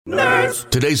Nerds!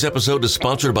 Today's episode is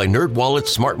sponsored by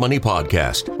NerdWallet's Smart Money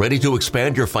Podcast. Ready to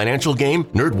expand your financial game?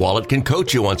 NerdWallet can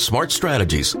coach you on smart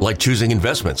strategies like choosing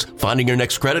investments, finding your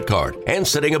next credit card, and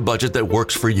setting a budget that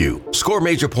works for you. Score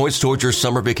major points towards your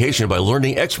summer vacation by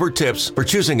learning expert tips for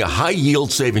choosing a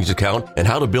high-yield savings account and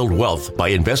how to build wealth by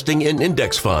investing in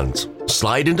index funds.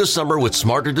 Slide into summer with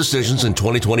smarter decisions in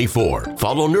 2024.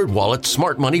 Follow NerdWallet's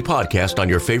Smart Money Podcast on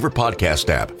your favorite podcast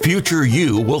app. Future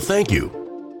you will thank you.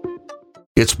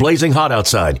 It's blazing hot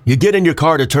outside. You get in your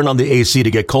car to turn on the AC to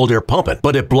get cold air pumping,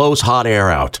 but it blows hot air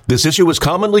out. This issue is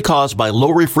commonly caused by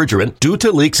low refrigerant due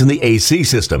to leaks in the AC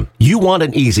system. You want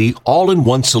an easy,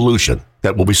 all-in-one solution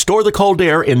that will restore the cold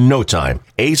air in no time.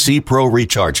 AC Pro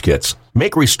Recharge Kits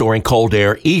make restoring cold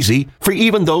air easy for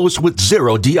even those with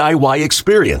zero DIY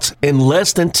experience in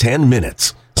less than 10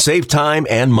 minutes. Save time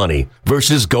and money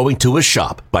versus going to a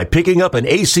shop by picking up an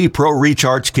AC Pro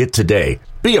Recharge Kit today.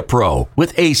 Be a pro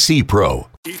with AC Pro.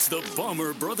 It's the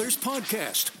Bomber Brothers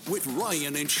Podcast with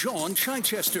Ryan and Sean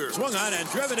Chichester. Swung on and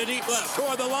driven to deep left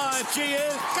toward the line. She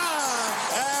is gone.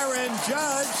 Aaron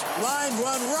Judge, line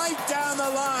run right down the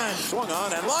line. Swung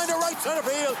on and line to right center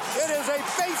field. It is a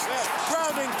base hit.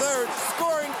 Grounding third,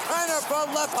 scoring Kiner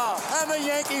Falefa. And the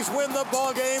Yankees win the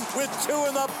ball game with two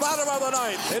in the bottom of the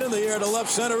ninth. Hit in the air to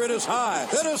left center. It is high.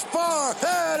 It is far.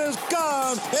 It is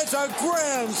gone. It's a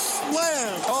grand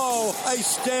slam. Oh, a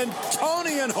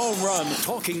Stantonian home run.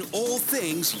 Talking all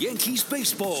things Yankees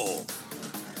baseball.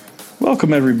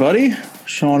 Welcome, everybody.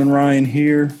 Sean and Ryan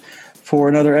here for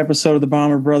another episode of the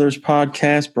Bomber Brothers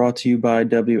Podcast, brought to you by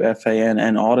WFAN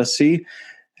and Odyssey.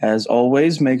 As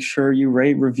always, make sure you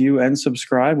rate, review, and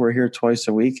subscribe. We're here twice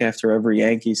a week after every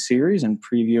Yankees series and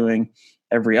previewing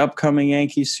every upcoming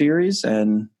Yankees series.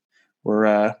 And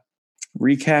we're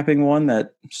recapping one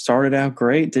that started out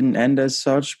great, didn't end as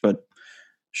such. But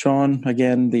Sean,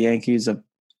 again, the Yankees have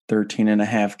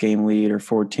 13.5 game lead or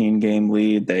 14 game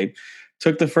lead. They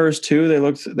took the first two.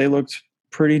 They looked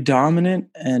pretty dominant,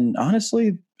 and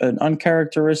honestly, an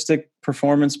uncharacteristic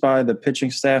performance by the pitching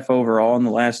staff overall in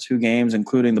the last two games,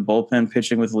 including the bullpen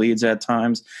pitching with leads at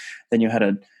times. Then you had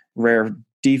a rare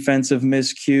defensive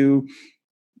miscue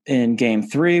in game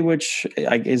three, which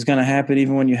is going to happen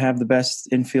even when you have the best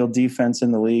infield defense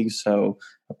in the league. So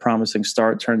a promising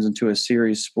start turns into a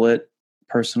series split.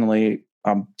 Personally,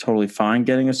 I'm totally fine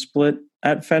getting a split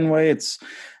at Fenway. It's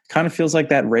kind of feels like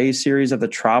that Rays series at the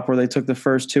Trop where they took the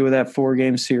first two of that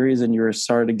 4-game series and you were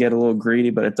starting to get a little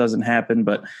greedy, but it doesn't happen.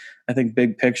 But I think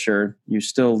big picture, you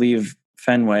still leave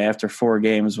Fenway after 4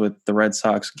 games with the Red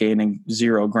Sox gaining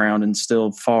 0 ground and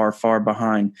still far, far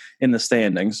behind in the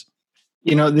standings.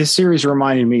 You know, this series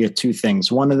reminded me of two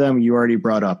things. One of them you already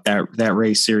brought up, that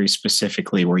Rays series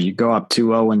specifically, where you go up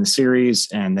 2-0 in the series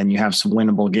and then you have some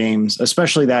winnable games,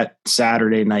 especially that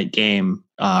Saturday night game.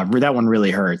 That one really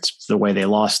hurts the way they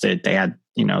lost it. They had,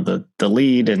 the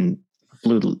lead and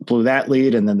blew that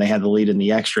lead, and then they had the lead in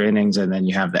the extra innings, and then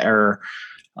you have the error.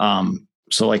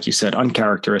 So like you said,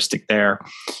 uncharacteristic there.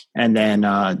 And then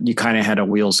you kind of had a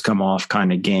wheels come off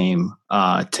kind of game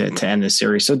to end the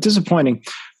series. So disappointing.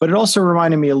 But it also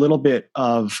reminded me a little bit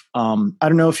of, I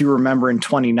don't know if you remember in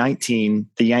 2019,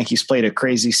 the Yankees played a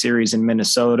crazy series in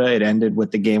Minnesota. It ended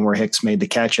with the game where Hicks made the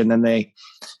catch. And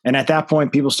at that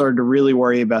point, people started to really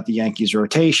worry about the Yankees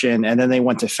rotation. And then they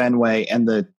went to Fenway, and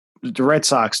the Red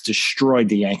Sox destroyed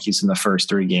the Yankees in the first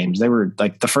 3 games. They were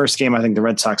like, the first game, I think the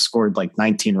Red Sox scored like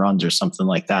 19 runs or something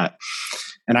like that.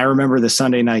 And I remember the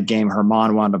Sunday night game,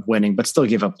 Herman wound up winning, but still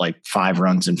gave up like 5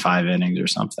 runs in 5 innings or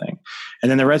something.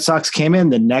 And then the Red Sox came in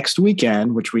the next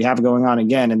weekend, which we have going on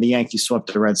again, and the Yankees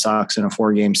swept the Red Sox in a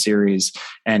 4-game series,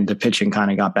 and the pitching kind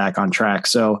of got back on track.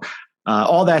 So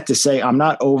all that to say, I'm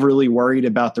not overly worried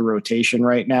about the rotation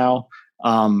right now.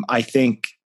 I think,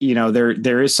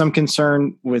 there is some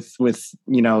concern with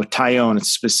Taillon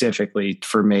specifically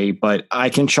for me, but I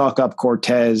can chalk up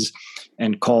Cortez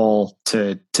and Cole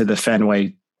to the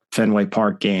Fenway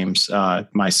Park games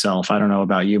myself. I don't know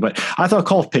about you, but I thought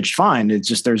Cole pitched fine. It's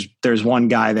just there's one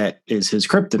guy that is his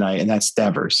kryptonite, and that's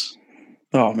Devers.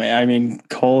 Oh man, I mean,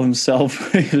 Cole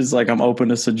himself, he was like, I'm open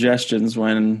to suggestions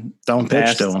when don't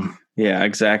pitch to him. Yeah,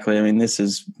 exactly. I mean, this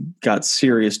has got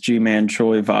serious G-Man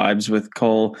Choi vibes with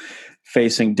Cole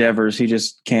facing Devers. He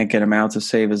just can't get him out to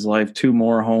save his life. 2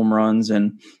 more home runs.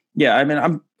 And yeah, I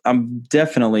mean, I'm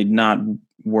definitely not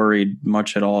worried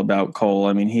much at all about Cole.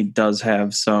 I mean, he does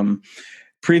have some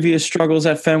previous struggles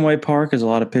at Fenway Park, as a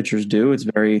lot of pitchers do. It's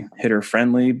very hitter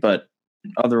friendly, but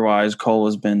otherwise Cole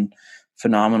has been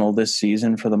phenomenal this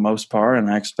season for the most part, and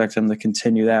I expect him to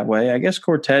continue that way. I guess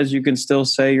Cortez, you can still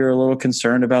say you're a little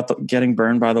concerned about getting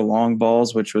burned by the long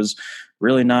balls, which was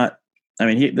really not. I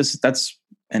mean, that's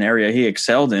an area he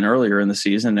excelled in earlier in the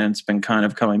season, and it's been kind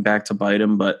of coming back to bite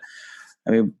him. But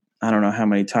I mean, I don't know how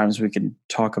many times we can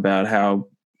talk about how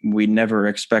we never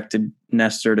expected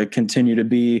Nestor to continue to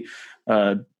be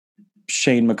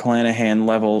Shane McClanahan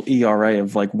level ERA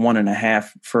of like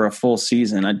 1.5 for a full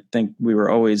season. I think we were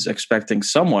always expecting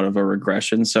somewhat of a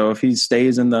regression. So if he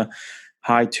stays in the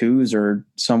high 2s or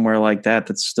somewhere like that,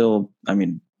 that's still, I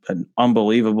mean, an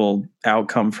unbelievable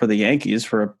outcome for the Yankees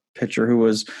for a pitcher who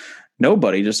was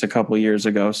nobody just a couple of years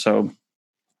ago. So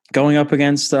going up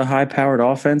against a high-powered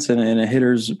offense in a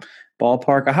hitter's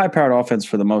ballpark, a high-powered offense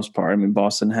for the most part. I mean,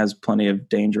 Boston has plenty of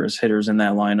dangerous hitters in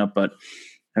that lineup, but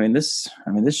this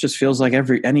just feels like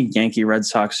any Yankee Red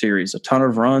Sox series, a ton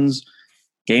of runs,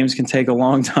 games can take a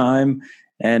long time,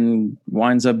 and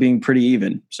winds up being pretty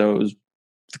even. So it was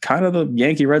kind of the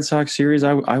Yankee Red Sox series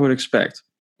I would expect.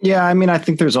 Yeah, I mean, I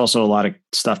think there's also a lot of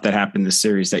stuff that happened in this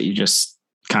series that you just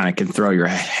kind of can throw your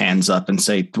hands up and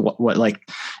say, what like,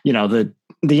 you know, the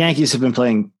Yankees have been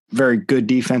playing very good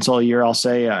defense all year, I'll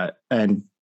say, and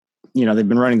you know, they've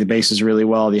been running the bases really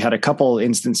well. They had a couple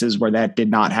instances where that did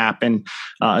not happen,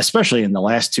 especially in the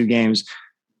last 2 games.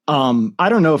 I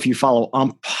don't know if you follow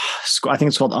I think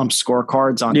it's called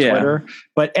scorecards on Twitter,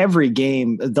 but every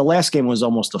game, the last game was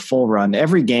almost a full run.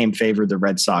 Every game favored the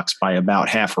Red Sox by about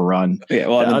half a run. Yeah.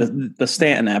 Well, the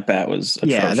Stanton at bat was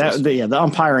atrocious. The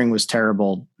umpiring was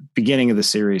terrible beginning of the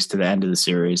series to the end of the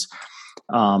series.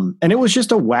 And it was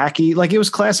just a wacky, like it was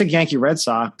classic Yankee Red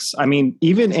Sox. I mean,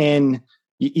 even in,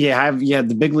 you had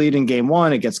the big lead in game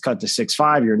 1, it gets cut to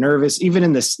 6-5. You're nervous. Even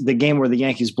in the game where the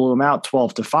Yankees blew them out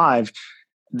 12-5,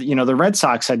 you know, the Red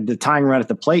Sox had the tying run at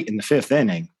the plate in the 5th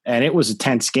inning, and it was a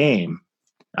tense game.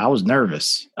 I was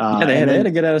nervous. They had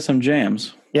to get out of some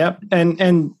jams. Yep.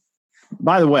 And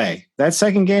by the way, that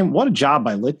second game, what a job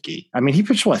by Litke. I mean, he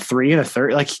pitched 3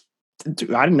 1/3. Like,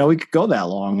 dude, I didn't know he could go that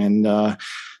long. And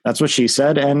that's what she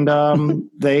said. And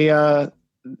they,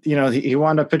 you know, he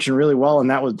wound up pitching really well, and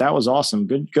that was awesome.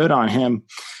 Good on him.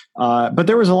 But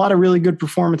there was a lot of really good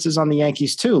performances on the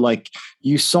Yankees too. Like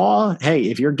you saw, hey,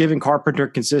 if you're giving Carpenter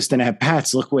consistent at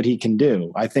bats, look what he can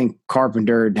do. I think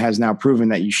Carpenter has now proven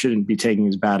that you shouldn't be taking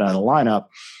his bat out of the lineup,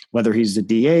 whether he's the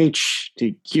DH,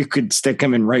 you could stick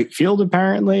him in right field.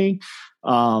 Apparently,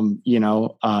 you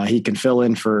know, he can fill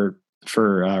in for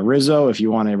Rizzo if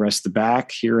you want to rest the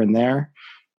back here and there.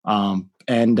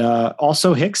 And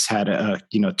also Hicks had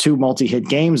 2 multi-hit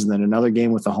games and then another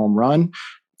game with a home run.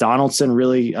 Donaldson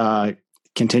really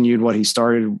continued what he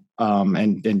started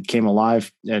and came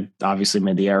alive. It obviously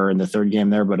made the error in the 3rd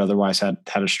game there, but otherwise had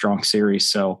a strong series.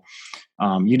 So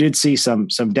you did see some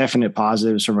definite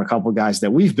positives from a couple of guys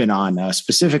that we've been on,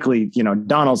 specifically, you know,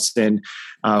 Donaldson,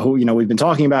 who, you know, we've been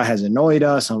talking about has annoyed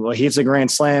us. He hits a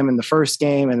grand slam in the 1st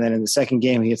game, and then in the 2nd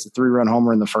game, he hits a 3-run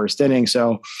homer in the 1st inning.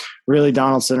 So really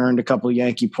Donaldson earned a couple of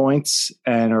Yankee points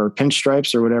or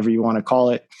pinstripes or whatever you want to call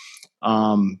it.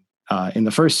 In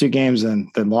the first 2 games and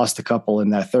then lost a couple in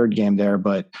that 3rd game there.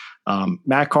 But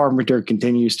Matt Carpenter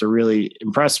continues to really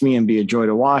impress me and be a joy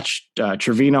to watch.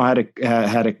 Trevino had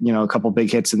a couple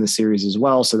big hits in the series as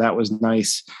well. So that was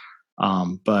nice.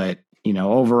 But, you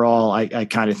know, overall, I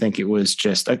kind of think it was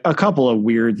just a couple of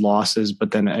weird losses,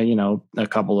 but then, you know, a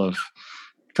couple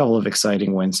of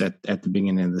exciting wins at the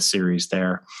beginning of the series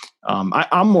there.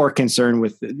 I'm more concerned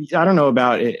with, I don't know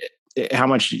about how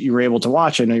much you were able to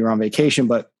watch. I know you're on vacation,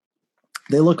 but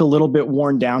they look a little bit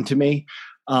worn down to me.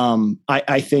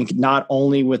 I think not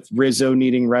only with Rizzo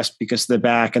needing rest because of the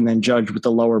back and then Judge with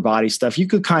the lower body stuff, you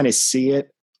could kind of see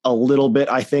it a little bit.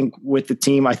 I think with the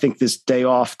team, I think this day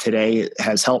off today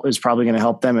is probably going to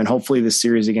help them. And hopefully this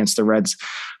series against the Reds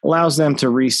allows them to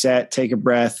reset, take a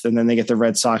breath, and then they get the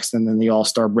Red Sox and then the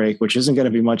All-Star break, which isn't going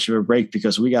to be much of a break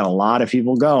because we got a lot of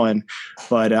people going.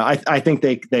 But I think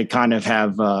they kind of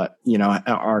have, are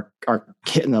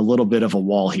hitting a little bit of a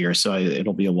wall here. So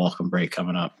it'll be a welcome break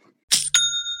coming up.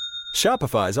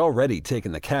 Shopify's already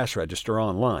taken the cash register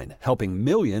online, helping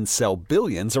millions sell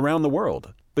billions around the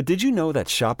world. But did you know that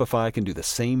Shopify can do the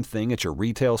same thing at your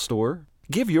retail store?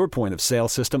 Give your point of sale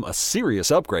system a serious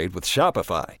upgrade with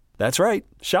Shopify. That's right.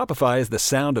 Shopify is the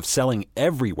sound of selling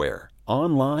everywhere.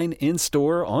 Online,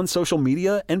 in-store, on social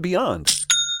media, and beyond.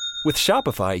 With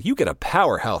Shopify, you get a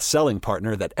powerhouse selling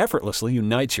partner that effortlessly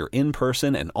unites your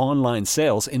in-person and online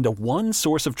sales into one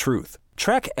source of truth.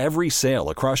 Track every sale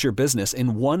across your business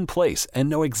in one place and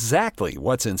know exactly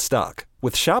what's in stock.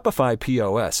 With Shopify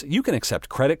POS, you can accept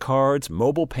credit cards,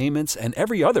 mobile payments, and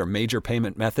every other major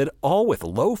payment method, all with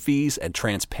low fees and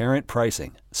transparent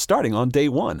pricing, starting on day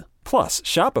one. Plus,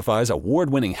 Shopify's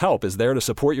award-winning help is there to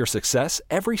support your success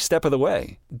every step of the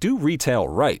way. Do retail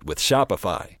right with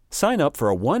Shopify. Sign up for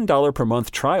a $1 per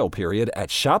month trial period at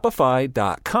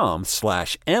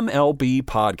shopify.com/MLB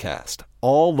podcast,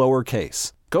 all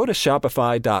lowercase. Go to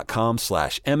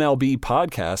shopify.com/MLB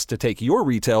podcast to take your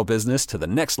retail business to the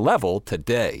next level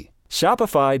today.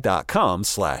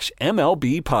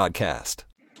 Shopify.com/MLB podcast.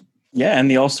 Yeah,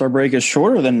 and the All-Star break is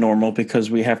shorter than normal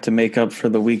because we have to make up for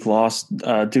the week lost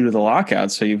due to the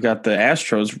lockout. So you've got the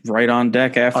Astros right on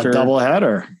deck after a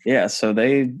doubleheader. Yeah, so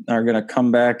they are going to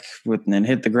come back and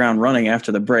hit the ground running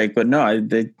after the break. But no, I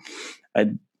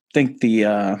think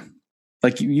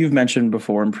like you've mentioned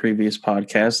before in previous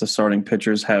podcasts, the starting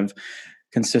pitchers have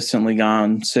consistently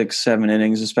gone 6-7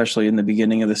 innings, especially in the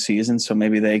beginning of the season. So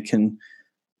maybe they can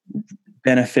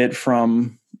benefit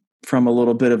from a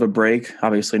little bit of a break.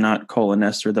 Obviously not Cole and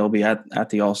Nestor. They'll be at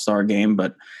the All-Star game,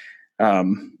 but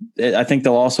I think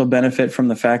they'll also benefit from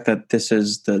the fact that this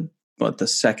is the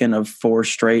second of 4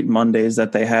 straight Mondays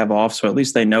that they have off. So at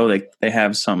least they know they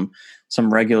have some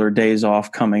regular days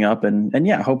off coming up. And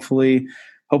yeah, hopefully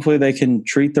they can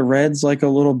treat the Reds like a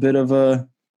little bit of a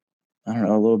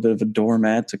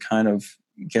doormat to kind of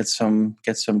get some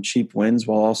cheap wins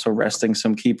while also resting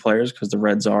some key players, because the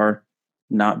Reds are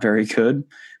not very good.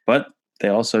 But they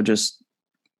also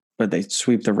they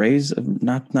sweep the Rays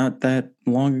not that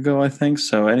long ago, I think.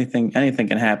 So anything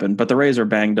can happen. But the Rays are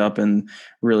banged up and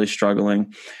really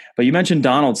struggling. But you mentioned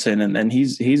Donaldson, and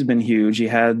he's been huge. He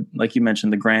had, like you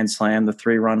mentioned, the grand slam, the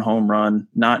 3-run home run,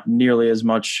 not nearly as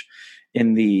much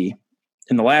in the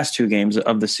last 2 games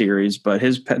of the series, but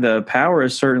the power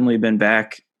has certainly been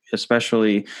back,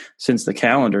 especially since the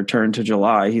calendar turned to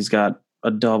July. He's got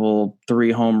a double,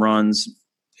 3 home runs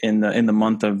in the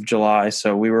month of July.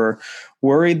 So we were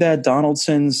worried that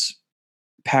Donaldson's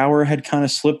power had kind of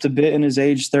slipped a bit in his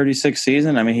age 36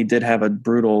 season. I mean, he did have a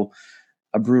brutal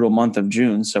month of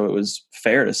June, so it was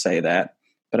fair to say that.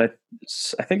 But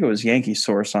I think it was Yankee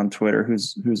Source on Twitter,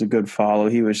 who's a good follow.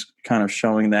 He was kind of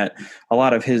showing that a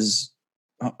lot of his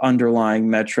underlying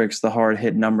metrics, the hard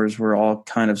hit numbers, were all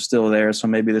kind of still there. So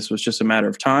maybe this was just a matter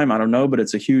of time. I don't know, but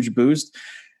it's a huge boost.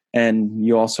 And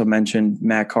you also mentioned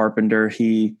Matt Carpenter.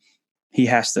 He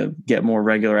has to get more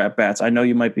regular at bats. I know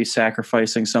you might be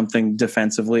sacrificing something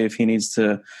defensively if he needs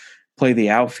to play the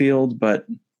outfield, but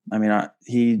I mean,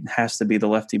 he has to be the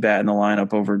lefty bat in the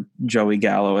lineup over Joey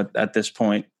Gallo at this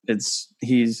point.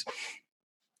 He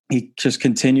just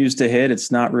continues to hit.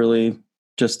 It's not really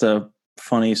just a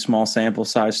funny small sample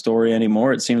size story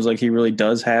anymore. It seems like he really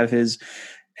does have his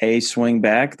A swing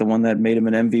back, the one that made him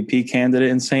an MVP candidate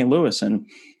in St. Louis. And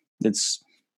it's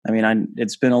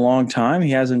been a long time. He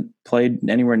hasn't played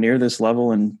anywhere near this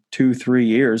level in 2-3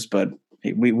 years, but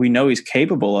we know he's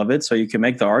capable of it. So you can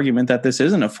make the argument that this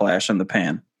isn't a flash in the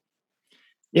pan.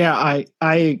 Yeah,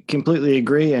 I completely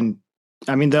agree. And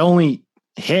I mean, the only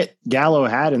hit Gallo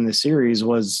had in the series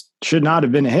should not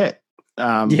have been a hit.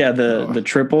 The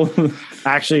triple.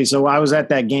 Actually, so I was at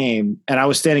that game and I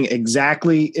was standing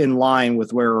exactly in line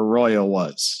with where Arroyo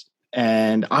was.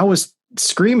 And I was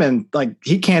screaming like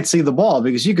he can't see the ball,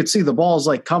 because you could see the ball's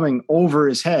like coming over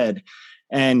his head.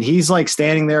 And he's like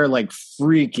standing there like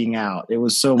freaking out. It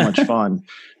was so much fun.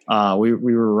 We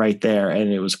were right there,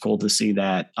 and it was cool to see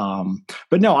that.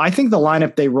 But no, I think the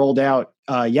lineup they rolled out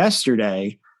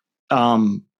yesterday,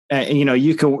 and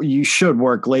you should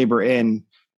work labor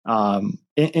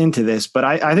into this, but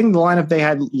I think the lineup they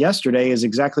had yesterday is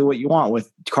exactly what you want,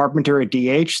 with Carpenter at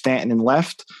DH, Stanton in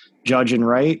left, Judge in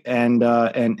right, and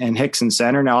Hicks in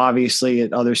center. Now, obviously,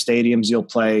 at other stadiums you'll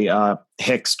play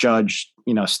Hicks, Judge,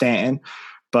 Stanton.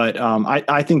 But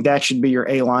I think that should be your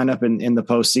A lineup in the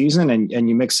postseason, and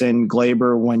you mix in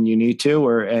Glaber when you need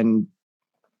to,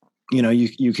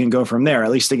 you can go from there, at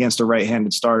least against a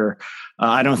right-handed starter.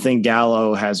 I don't think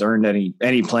Gallo has earned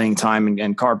any playing time,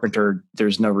 and Carpenter,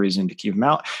 there's no reason to keep him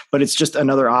out. But it's just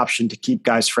another option to keep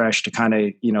guys fresh, to kind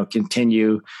of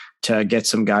continue to get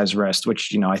some guys rest,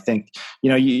 which I think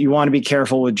you want to be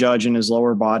careful with Judge and his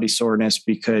lower body soreness,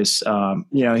 because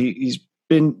he's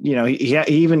been, he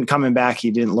even coming back,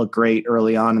 he didn't look great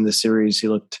early on in the series. He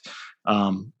looked,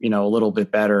 a little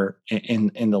bit better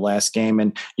in the last game.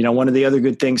 And, one of the other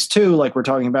good things too, like we're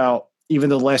talking about, even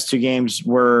the last 2 games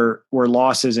were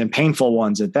losses, and painful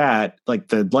ones at that. Like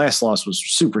the last loss was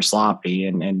super sloppy,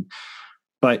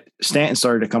 but Stanton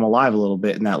started to come alive a little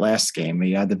bit in that last game.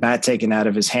 He had the bat taken out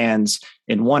of his hands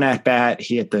in one at bat.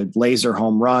 He hit the laser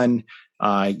home run.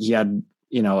 He had,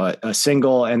 a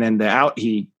single, and then the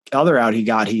other out he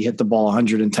got, he hit the ball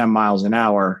 110 miles an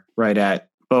hour right at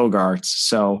Bogarts.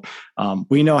 So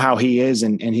we know how he is,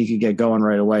 and he could get going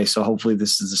right away. So hopefully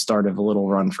this is the start of a little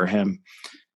run for him.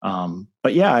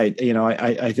 But yeah,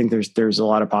 I think there's a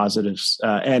lot of positives.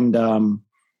 And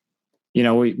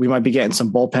we might be getting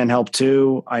some bullpen help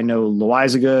too. I know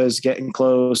Loaizaga is getting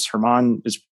close. Herman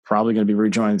is probably going to be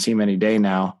rejoining the team any day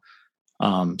now.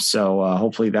 So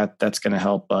hopefully that's going to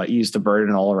help ease the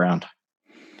burden all around.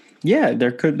 Yeah,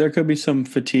 there could be some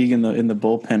fatigue in the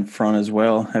bullpen front as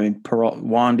well. I mean,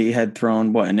 Wandy had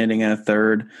thrown an inning and a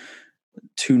third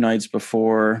 2 nights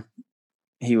before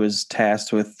he was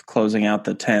tasked with closing out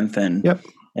the 10th,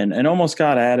 and almost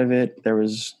got out of it. There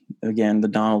was again the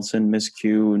Donaldson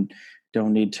miscue, and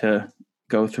don't need to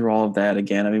go through all of that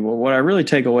again. I mean, what I really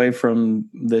take away from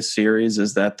this series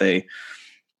is that they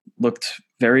looked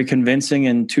very convincing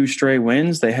in 2 straight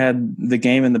wins. They had the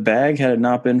game in the bag had it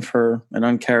not been for an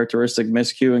uncharacteristic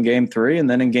miscue in Game 3. And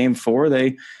then in Game 4,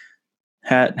 they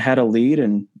had a lead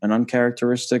and an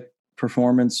uncharacteristic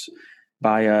performance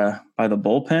by the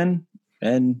bullpen,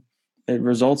 and it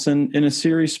results in a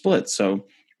series split. So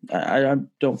I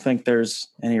don't think there's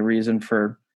any reason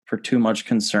for too much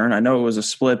concern. I know it was a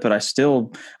split, but I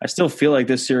still feel like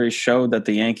this series showed that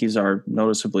the Yankees are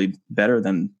noticeably better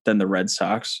than the Red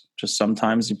Sox. Just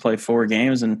sometimes you play 4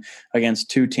 games and against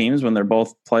 2 teams when they're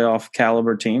both playoff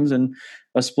caliber teams, and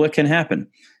a split can happen.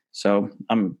 So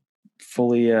I'm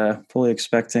fully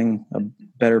expecting a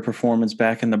better performance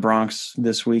back in the Bronx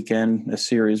this weekend, a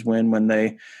series win when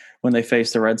they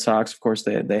face the Red Sox. Of course,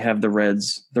 they have the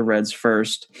Reds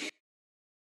first.